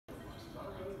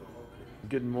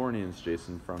Good morning, it's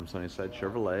Jason from Sunnyside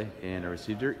Chevrolet, and I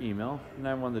received your email, and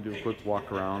I wanted to do a quick walk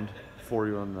around for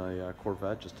you on the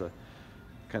Corvette just to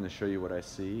kind of show you what I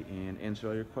see and answer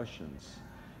all your questions.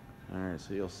 Alright,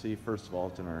 so you'll see first of all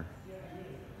it's in our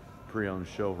pre-owned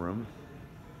showroom.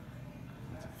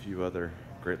 It's a few other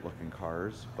great looking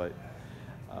cars, but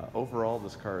overall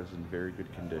this car is in very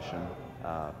good condition.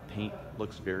 Paint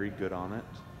looks very good on it.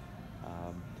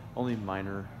 Only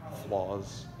minor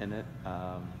flaws in it,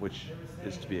 which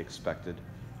is to be expected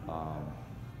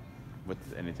with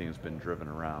anything that's been driven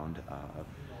around.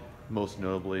 Most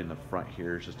notably in the front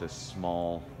here is just a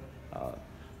small,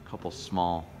 couple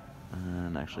small,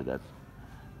 and actually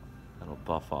that'll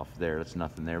buff off there. That's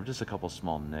nothing there. Just a couple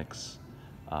small nicks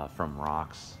from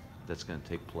rocks that's going to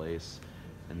take place.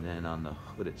 And then on the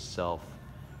hood itself,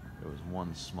 there was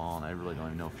one small, and I really don't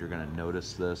even know if you're going to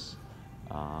notice this.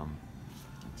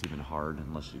 It's even hard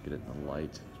unless you get it in the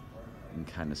light. You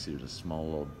can kind of see there's a small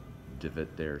little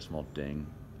divot there, a small ding.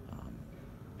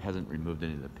 Hasn't removed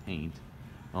any of the paint,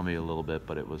 well, maybe a little bit,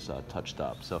 but it was touched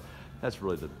up. So that's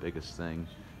really the biggest thing,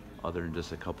 other than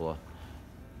just a couple of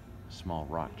small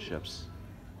rock chips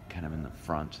kind of in the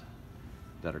front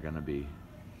that are going to be,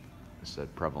 I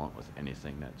said, prevalent with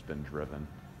anything that's been driven.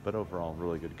 But overall,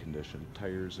 really good condition.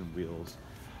 Tires and wheels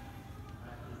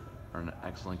are in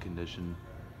excellent condition.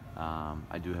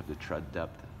 I do have the tread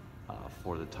depth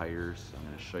for the tires. I'm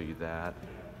going to show you that.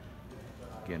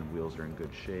 Again, wheels are in good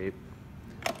shape.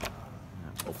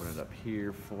 Open it up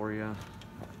here for you.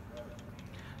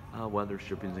 Weather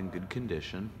stripping is in good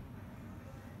condition.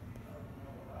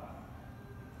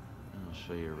 I'll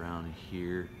show you around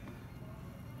here.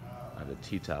 I have the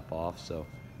T-top off, so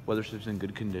weather stripping is in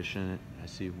good condition. I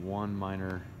see one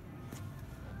minor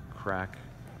crack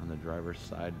on the driver's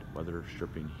side, weather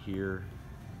stripping here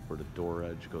where the door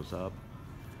edge goes up.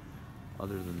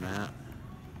 Other than that,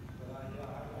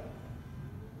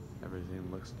 everything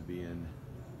looks to be in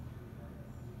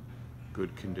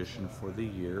good condition for the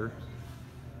year.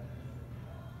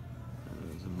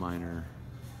 There's a minor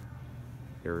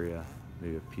area,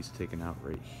 maybe a piece taken out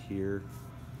right here.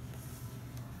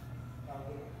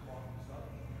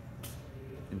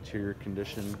 Interior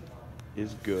condition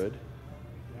is good.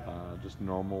 Just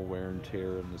normal wear and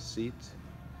tear in the seat.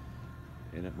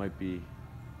 And it might be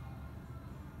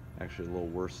actually a little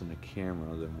worse in the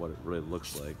camera than what it really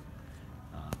looks like,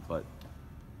 but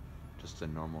just a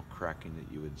normal cracking that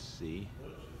you would see.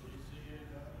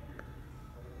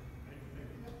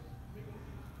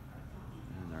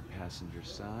 And our passenger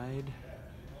side.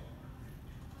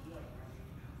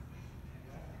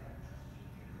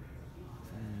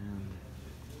 And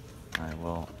I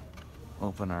will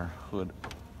open our hood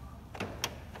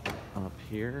up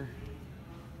here.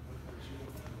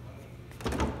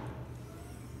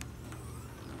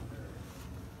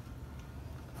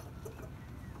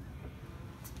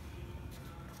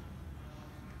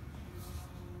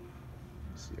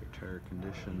 See our tire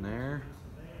condition there.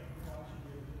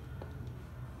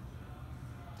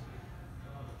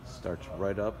 Starts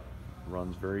right up,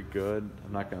 runs very good.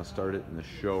 I'm not going to start it in the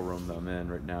showroom that I'm in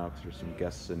right now because there's some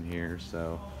guests in here,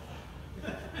 so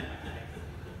I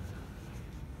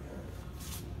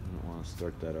don't want to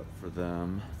start that up for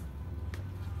them.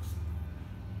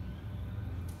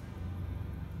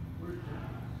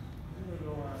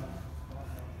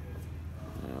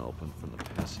 I'll open from the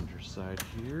passenger side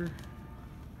here.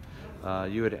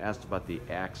 You had asked about the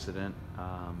accident.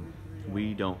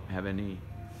 We don't have any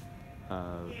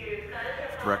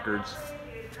records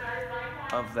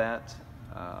of that.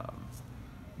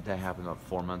 That happened about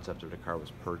 4 months after the car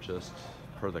was purchased.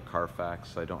 Per the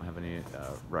Carfax, I don't have any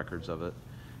records of it.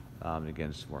 Again,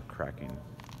 it's more cracking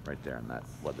right there on that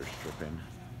weather stripping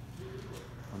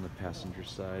on the passenger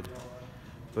side.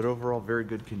 But overall, very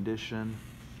good condition.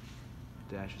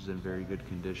 Dash is in very good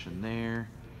condition there.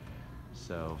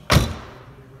 So,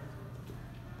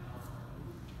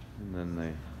 and then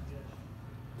the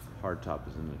hard top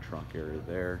is in the trunk area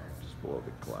there, just below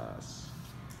the glass.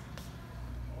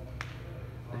 If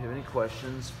you have any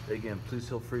questions, again, please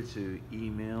feel free to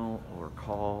email or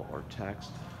call or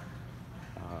text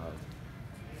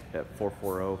at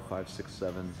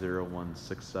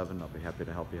 440-567-0167. I'll be happy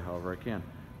to help you however I can.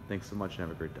 Thanks so much and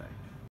have a great day.